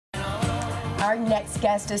Our next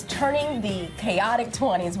guest is turning the chaotic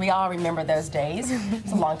 20s. We all remember those days.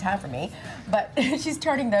 It's a long time for me. But she's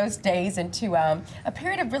turning those days into a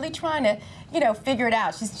period of really trying to, figure it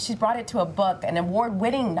out. She's brought it to a book, an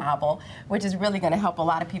award-winning novel, which is really going to help a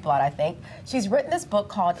lot of people out, I think. She's written this book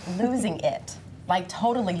called Losing It. Like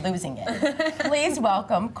totally losing it. Please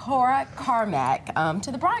welcome Cora Carmack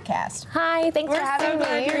to the broadcast. Hi, thanks for having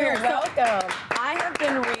me. You're welcome. I have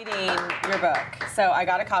been reading your book. So I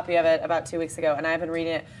got a copy of it about 2 weeks ago, and I've been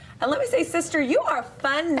reading it. And let me say, sister, you are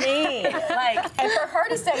funny. And for her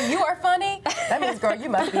to say you are funny, that means, girl, you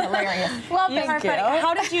must be hilarious. Well, thank you.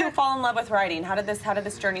 How did you fall in love with writing? How did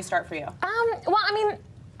this journey start for you? Well, I mean,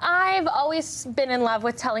 I've always been in love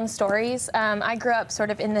with telling stories. I grew up sort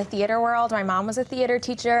of in the theater world. My mom was a theater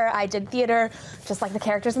teacher. I did theater just like the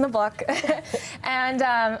characters in the book. And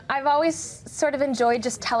I've always sort of enjoyed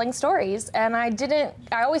just telling stories. And I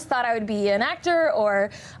always thought I would be an actor or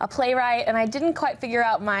a playwright, and I didn't quite figure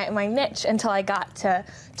out my niche until I got to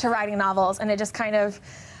writing novels. And it just kind of,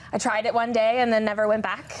 I tried it one day and then never went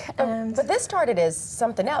back. But this started as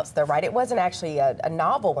something else, though, right? It wasn't actually a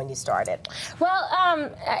novel when you started. Well,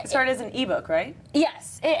 it started as an ebook, right?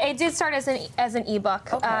 Yes, it did start as an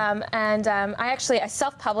ebook, okay. I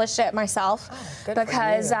self-published it myself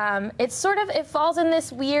because it falls in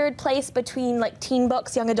this weird place between like teen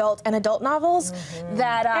books, young adult, and adult novels.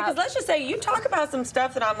 That because let's just say you talk about some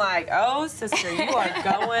stuff that I'm like, oh, sister, you are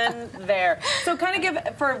going there. So kind of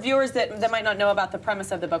give for viewers that might not know about the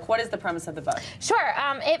premise of the book. What is the premise of the book? Sure.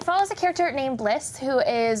 It follows a character named Bliss, who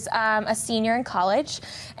is a senior in college,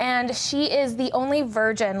 and she is the only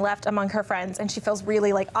virgin left among her friends, and she feels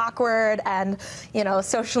really like awkward and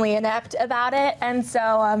socially inept about it. And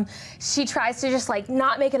so she tries to just like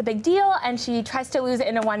not make it a big deal, and she tries to lose it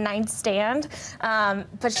in a one-night stand.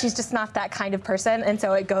 But she's just not that kind of person, and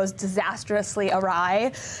so it goes disastrously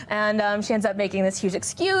awry. And she ends up making this huge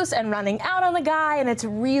excuse and running out on the guy, and it's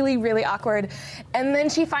really, really awkward. And then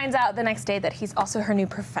she finds out the next day that he's also her new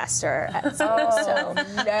professor at school.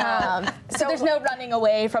 So there's no running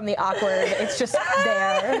away from the awkward. It's just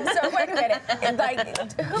there. So wait a minute.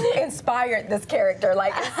 Who inspired this character?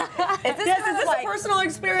 Like, is this a personal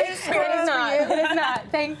experience? It is not. It is not.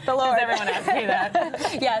 Thank the Lord. Everyone asks me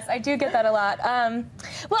that. Yes, I do get that a lot.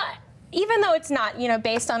 Well, even though it's not,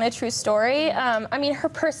 based on a true story, I mean, her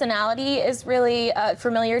personality is really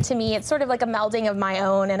familiar to me. It's sort of like a melding of my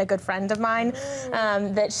own and a good friend of mine.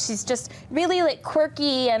 That she's just really like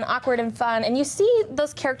quirky and awkward and fun. And you see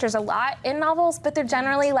those characters a lot in novels, but they're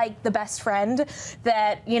generally like the best friend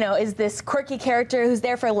that, is this quirky character who's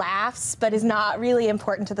there for laughs, but is not really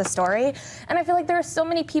important to the story. And I feel like there are so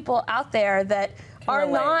many people out there that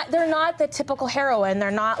they're not the typical heroine.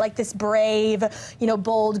 They're not like this brave,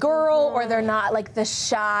 bold girl, or they're not like the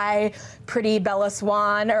shy, pretty Bella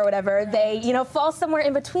Swan or whatever. They, fall somewhere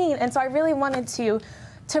in between. And so I really wanted to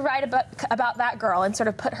write about that girl and sort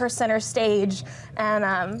of put her center stage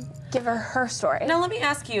and give her story. Now let me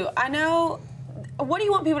ask you, what do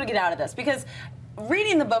you want people to get out of this? Because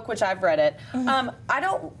reading the book, which I've read it,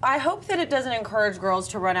 I hope that it doesn't encourage girls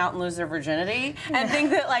to run out and lose their virginity and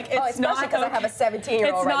think that like it's not because I have a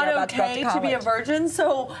 17-year-old. It's right not now okay to be a virgin.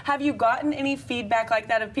 So have you gotten any feedback like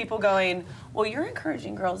that of people going, well, you're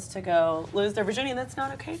encouraging girls to go lose their virginity, and that's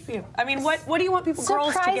not okay for you? I mean, what do you want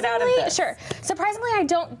girls to get out of this? Sure. Surprisingly, I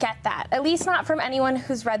don't get that. At least not from anyone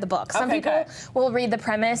who's read the book. Some people will read the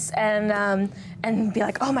premise and be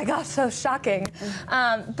like, oh my gosh, so shocking.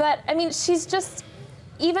 But I mean, she's just,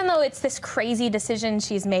 even though it's this crazy decision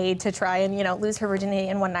she's made to try and lose her virginity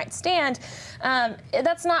in one night stand,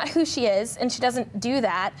 that's not who she is, and she doesn't do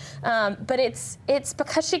that. But it's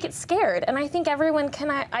because she gets scared, and I think everyone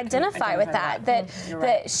can identify with that.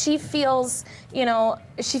 That she feels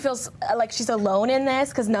like she's alone in this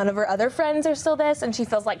because none of her other friends are still this, and she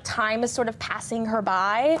feels like time is sort of passing her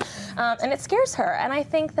by, and it scares her. And I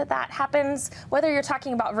think that happens whether you're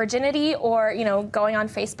talking about virginity or going on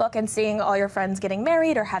Facebook and seeing all your friends getting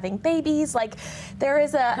married or having babies. Like there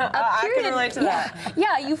is a period. I can relate to that.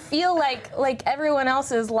 Yeah, you feel like everyone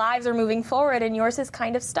else's lives are moving forward and yours is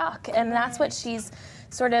kind of stuck, and that's what she's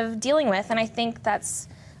sort of dealing with. And I think that's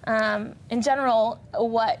in general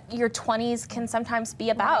what your 20s can sometimes be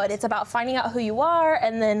about. Right. It's about finding out who you are,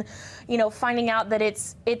 and then finding out that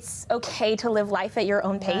it's okay to live life at your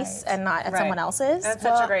own pace and not at someone else's. That's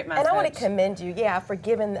such a great message. And I want to commend you, for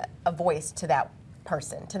giving a voice to that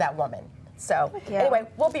person, to that woman. So anyway,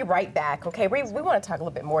 we'll be right back, okay? We want to talk a little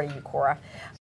bit more to you, Cora.